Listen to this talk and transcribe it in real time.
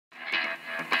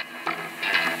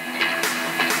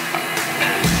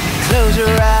close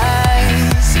your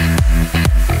eyes,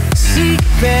 seek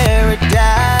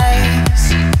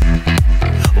paradise,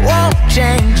 won't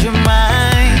change your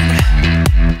mind,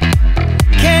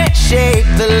 can't shape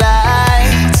the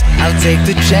lights, I'll take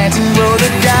the chance and roll the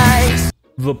dice.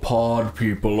 The pod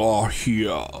people are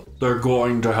here. They're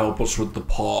going to help us with the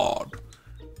pod.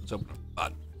 Let's open the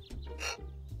pod.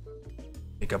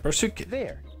 Pick up our suitcase.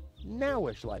 There. Now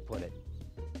where shall I put it?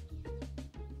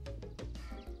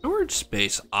 Storage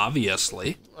space,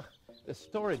 obviously. The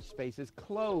storage space is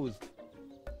closed.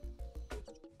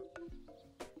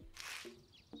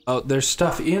 Oh, there's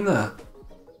stuff in the...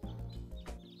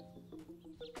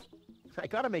 I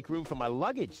gotta make room for my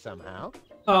luggage somehow.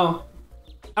 Oh,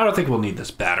 I don't think we'll need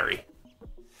this battery.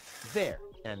 There.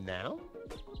 And now?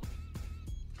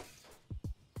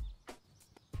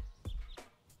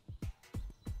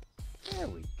 There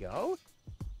we go.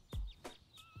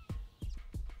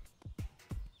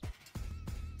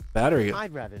 Battery.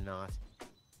 I'd rather not.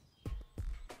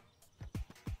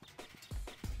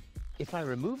 If I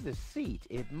remove the seat,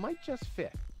 it might just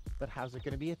fit. But how's it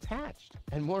going to be attached?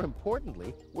 And more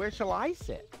importantly, where shall I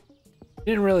sit? You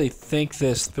didn't really think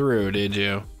this through, did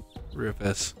you,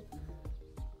 Rufus?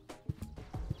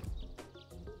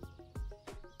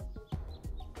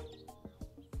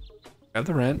 Grab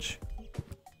the wrench.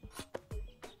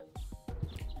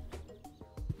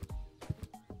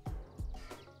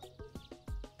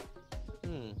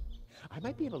 I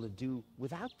might be able to do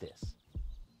without this.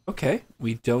 Okay,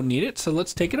 we don't need it, so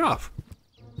let's take it off.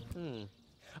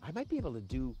 I might be able to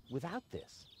do without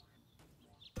this.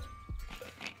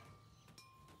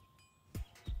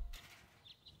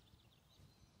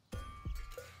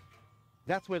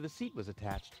 That's where the seat was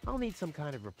attached. I'll need some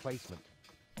kind of replacement.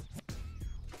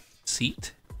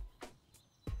 Seat?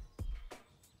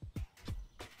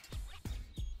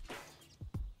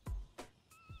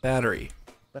 Battery.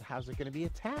 But how's it going to be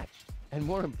attached? And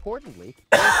more importantly,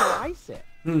 where shall I sit?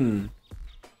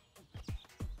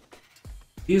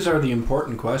 These are the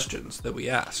important questions that we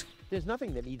ask. There's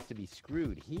nothing that needs to be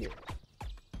screwed here.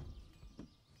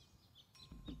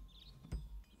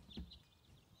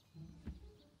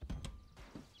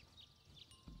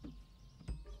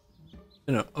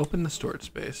 No, open the storage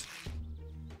space.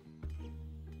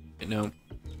 Wait, no.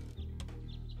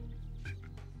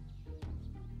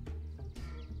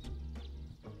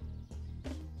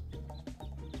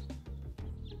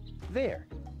 There.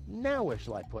 Now where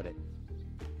shall I put it?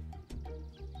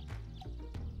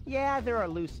 Yeah, there are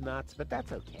loose nuts, but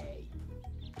that's okay.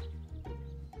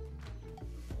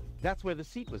 That's where the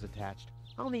seat was attached.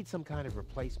 I'll need some kind of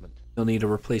replacement. You'll need a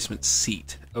replacement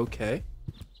seat. Okay.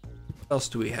 What else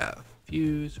do we have?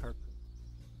 Fuse, harp.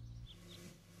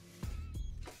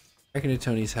 Back into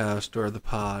Tony's house, door of the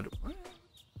pod.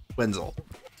 Wenzel.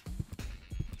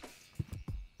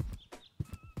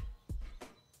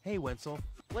 Hey, Wenzel.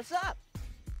 What's up?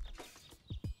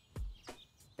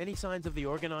 Any signs of the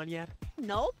Organon yet?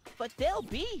 Nope, but they'll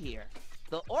be here.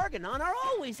 The Organon are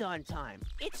always on time.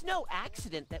 It's no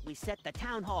accident that we set the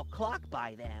town hall clock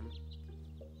by them.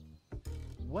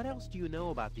 What else do you know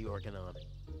about the Organon?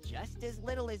 Just as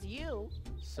little as you.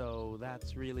 So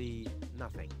that's really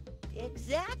nothing.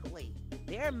 Exactly.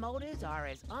 Their motives are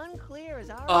as unclear as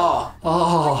our Oh, own.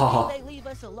 oh, They leave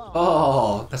us alone.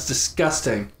 oh, that's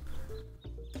disgusting.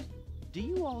 Do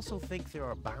you also think there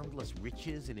are boundless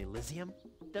riches in Elysium?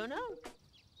 Don't know.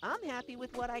 I'm happy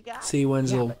with what I got. See,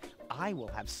 Wenzel, Yeah, but I will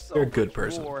have so you're a good much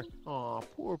person. more. Aw,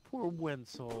 poor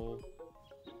Wenzel.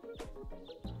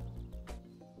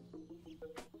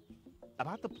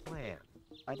 About the plan.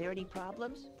 Are there any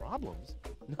problems? Problems?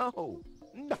 No.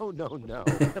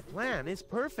 The plan is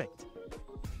perfect.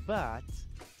 But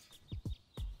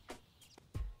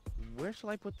where shall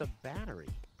I put the battery?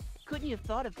 Couldn't you have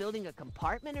thought of building a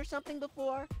compartment or something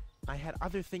before? I had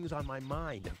other things on my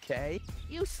mind, okay?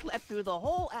 You slept through the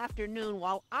whole afternoon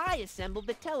while I assembled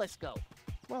the telescope.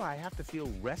 Well, I have to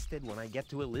feel rested when I get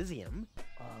to Elysium.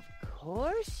 Of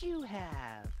course you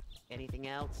have. Anything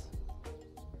else?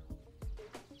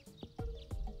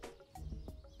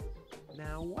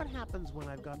 Now, what happens when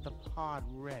I've got the pod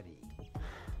ready?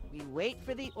 We wait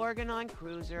for the Organon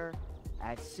cruiser.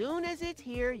 As soon as it's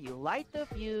here, you light the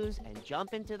fuse and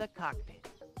jump into the cockpit.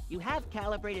 You have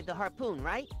calibrated the harpoon,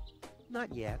 right?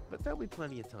 Not yet, but there'll be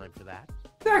plenty of time for that.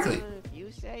 Exactly. If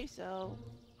you say so.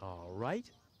 All right.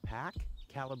 Pack,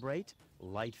 calibrate,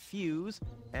 light fuse,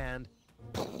 and...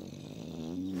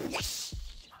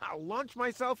 I'll launch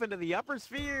myself into the upper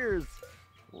spheres!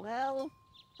 Well,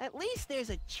 at least there's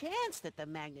a chance that the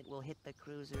magnet will hit the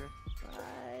cruiser,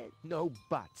 but... No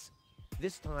buts.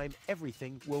 This time,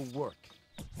 everything will work.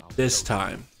 This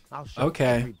time. I'll show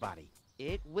Okay. everybody.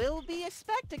 It will be a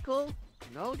spectacle,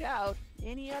 no doubt.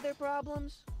 Any other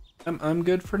problems? I'm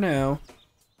good for now.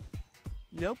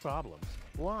 No problems.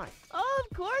 Why?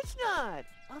 Of course not.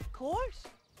 Of course.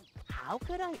 How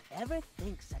could I ever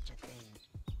think such a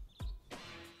thing?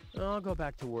 I'll go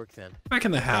back to work then. Back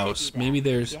in the house. Maybe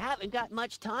there's... You haven't got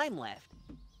much time left.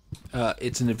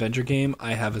 It's an adventure game.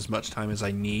 I have as much time as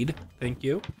I need. Thank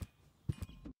you.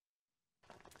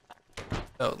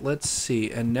 So let's see.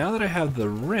 And now that I have the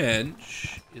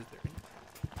wrench, is there any...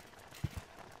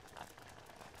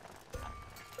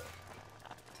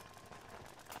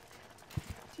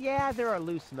 Yeah, there are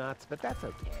loose nuts, but that's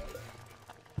okay.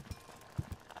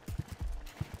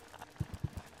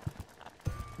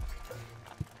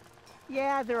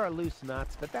 Yeah, there are loose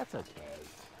nuts, but that's okay.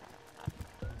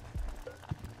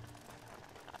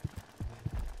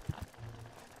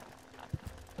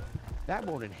 That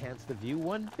won't enhance the view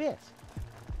one bit.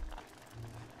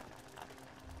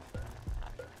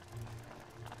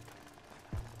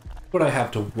 What I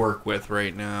have to work with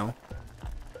right now.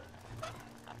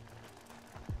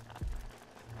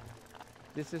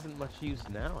 This isn't much use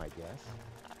now, I guess.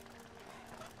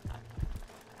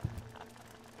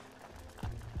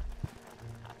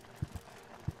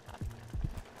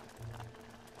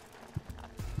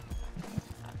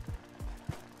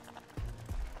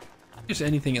 There's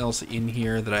anything else in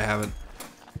here that I haven't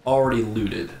already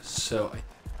looted, so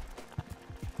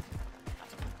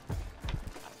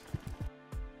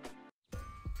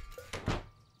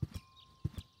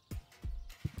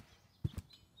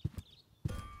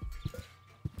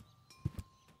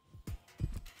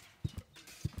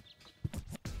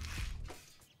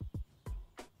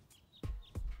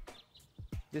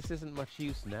This isn't much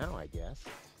use now, I guess.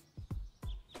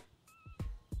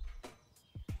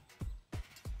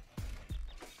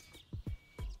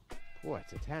 Boy,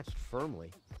 it's attached firmly.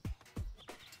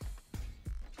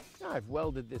 I've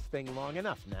welded this thing long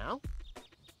enough now.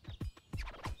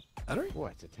 Boy,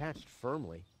 it's attached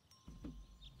firmly.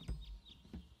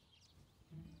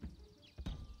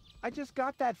 I just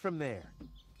got that from there.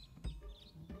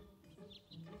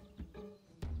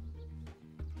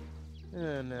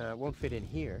 And it won't fit in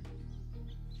here.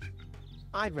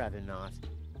 I'd rather not.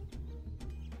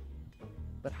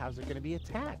 But how's it going to be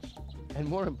attached? And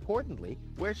more importantly,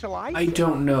 where shall I I sit?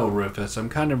 don't know, Rufus. I'm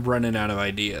kind of running out of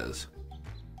ideas.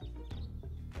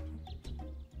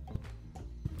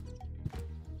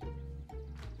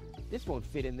 This won't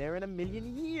fit in there in a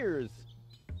million years.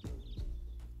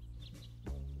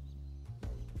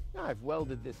 I've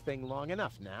welded this thing long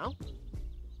enough now.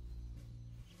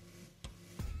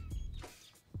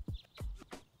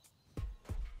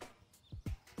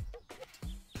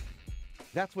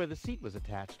 That's where the seat was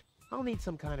attached. I'll need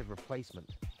some kind of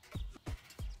replacement.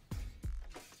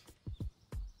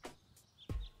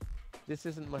 This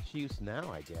isn't much use now,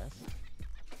 I guess.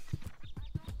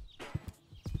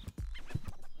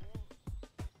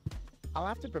 I'll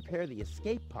have to prepare the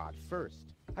escape pod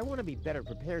first. I want to be better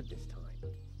prepared this time.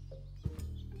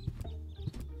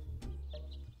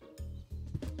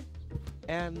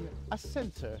 And a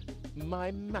sensor,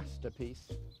 my masterpiece.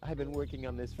 I've been working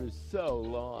on this for so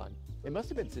long. It must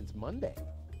have been since Monday.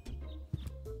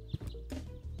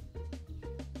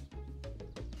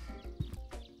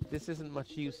 This isn't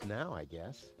much use now, I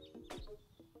guess.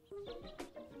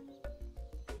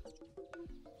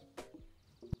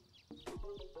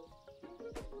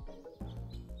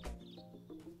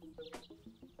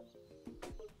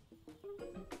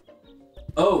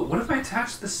 Oh, what if I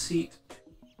attach the seat?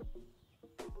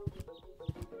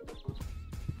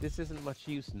 This isn't much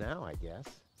use now, I guess.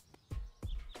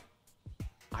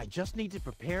 I just need to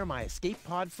prepare my escape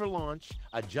pod for launch,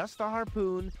 adjust the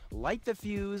harpoon, light the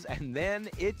fuse, and then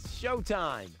it's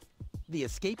showtime. The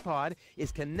escape pod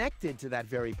is connected to that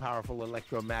very powerful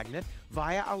electromagnet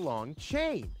via a long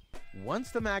chain. Once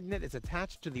the magnet is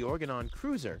attached to the Organon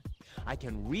cruiser, I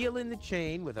can reel in the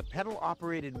chain with a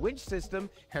pedal-operated winch system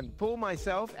and pull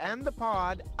myself and the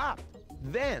pod up.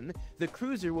 Then, the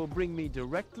cruiser will bring me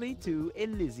directly to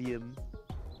Elysium.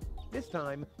 This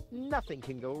time, nothing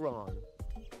can go wrong.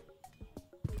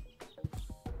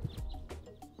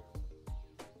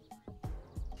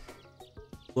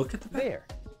 Look at the back. There.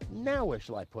 Now where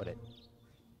shall I put it?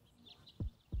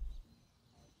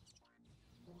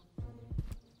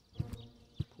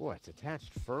 Boy, it's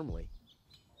attached firmly.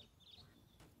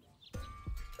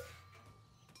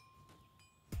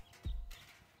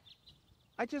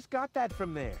 I just got that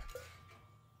from there.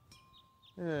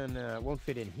 And it won't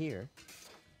fit in here.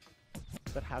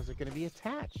 But how's it going to be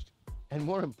attached? And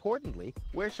more importantly,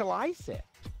 where shall I sit?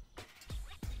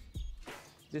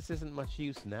 This isn't much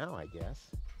use now, I guess.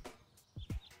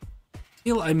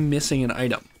 feel I'm missing an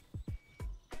item.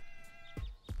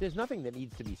 There's nothing that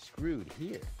needs to be screwed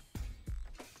here.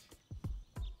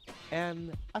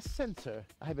 And a sensor.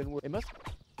 It must...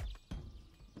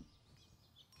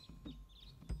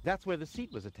 That's where the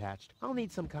seat was attached. I'll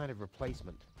need some kind of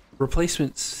replacement.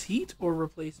 Replacement seat or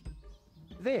replacement?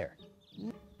 There.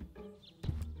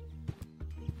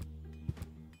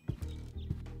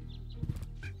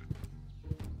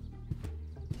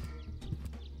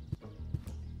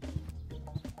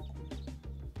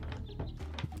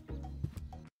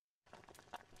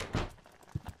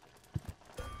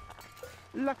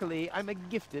 Luckily, I'm a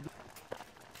gifted...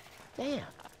 Damn.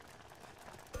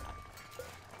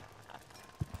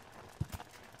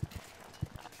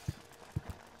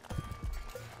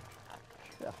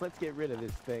 Let's get rid of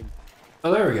this thing.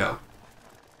 Oh, there we go.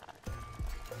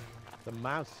 The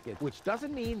mouse skid, which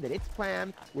doesn't mean that its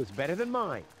plan was better than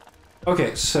mine.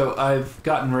 Okay, so I've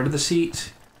gotten rid of the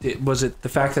seat. Was it the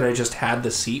fact that I just had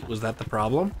the seat? Was that the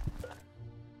problem?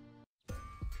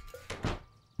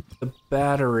 The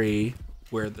battery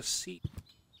where the seat...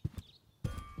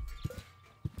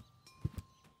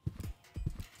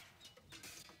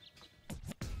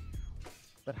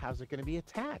 But how's it going to be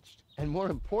attached? And more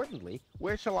importantly,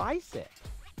 where shall I sit?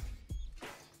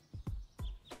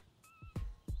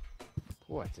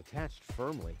 Boy, it's attached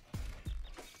firmly.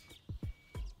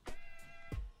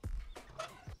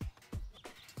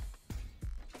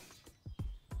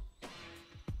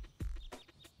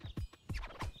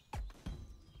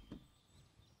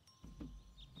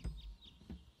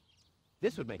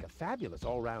 This would make a fabulous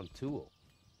all-round tool.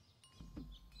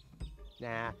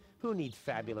 Nah, who needs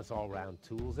fabulous all-round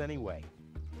tools anyway?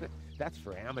 That's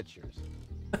for amateurs.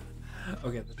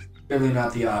 Okay, that's clearly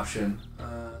not the option.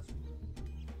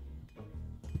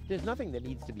 There's nothing that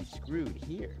needs to be screwed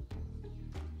here.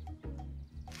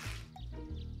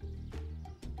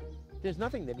 There's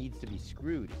nothing that needs to be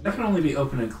screwed here. That can only be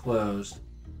open and closed.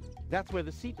 That's where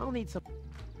the seat... I'll need some...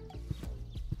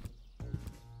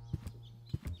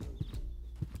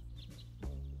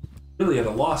 Really at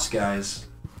a loss, guys.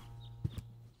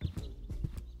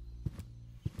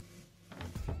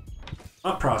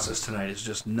 Thought process tonight is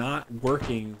just not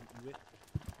working.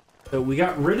 So we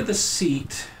got rid of the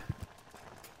seat.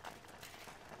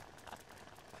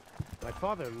 My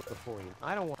father looked before you.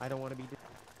 I don't want to be...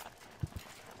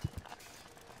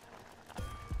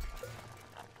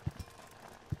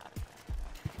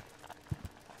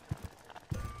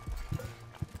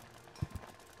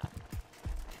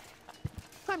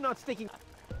 I'm not sticking...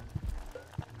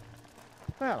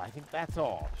 Well, I think that's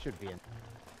all. Should be in...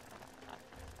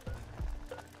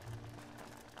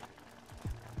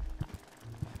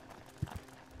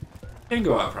 Can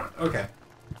go out front. Okay.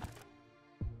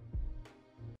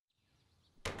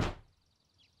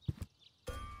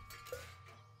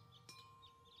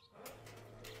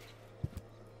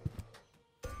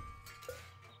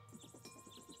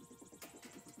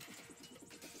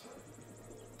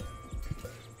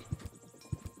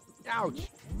 Ouch!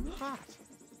 Hot!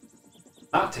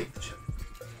 Not take the chip.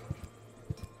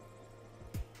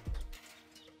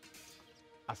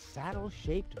 A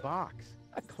saddle-shaped box.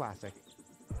 A classic.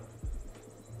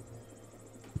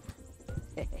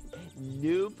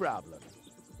 No problem.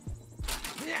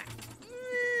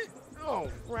 Oh,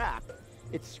 crap.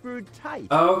 It's screwed tight.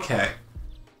 Okay.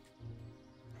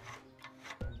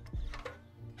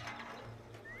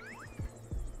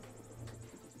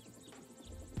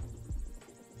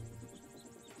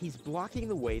 He's blocking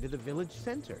the way to the village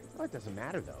center. Oh, it doesn't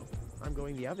matter, though. I'm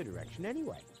going the other direction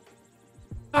anyway.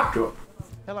 Talk to him.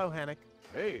 Hello, Hannock.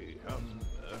 Hey,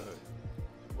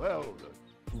 well...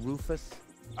 Rufus.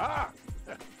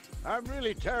 I'm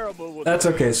really terrible with... That's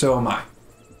okay, so am I.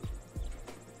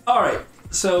 Alright,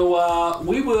 so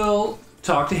we will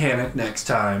talk to Hannock next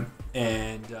time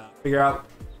and figure out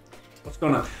what's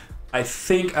going on. I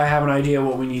think I have an idea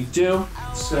what we need to do.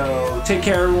 So take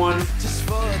care, everyone.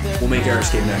 We'll make our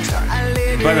escape next time.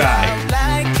 Bye-bye.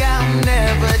 Like I'll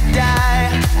never die.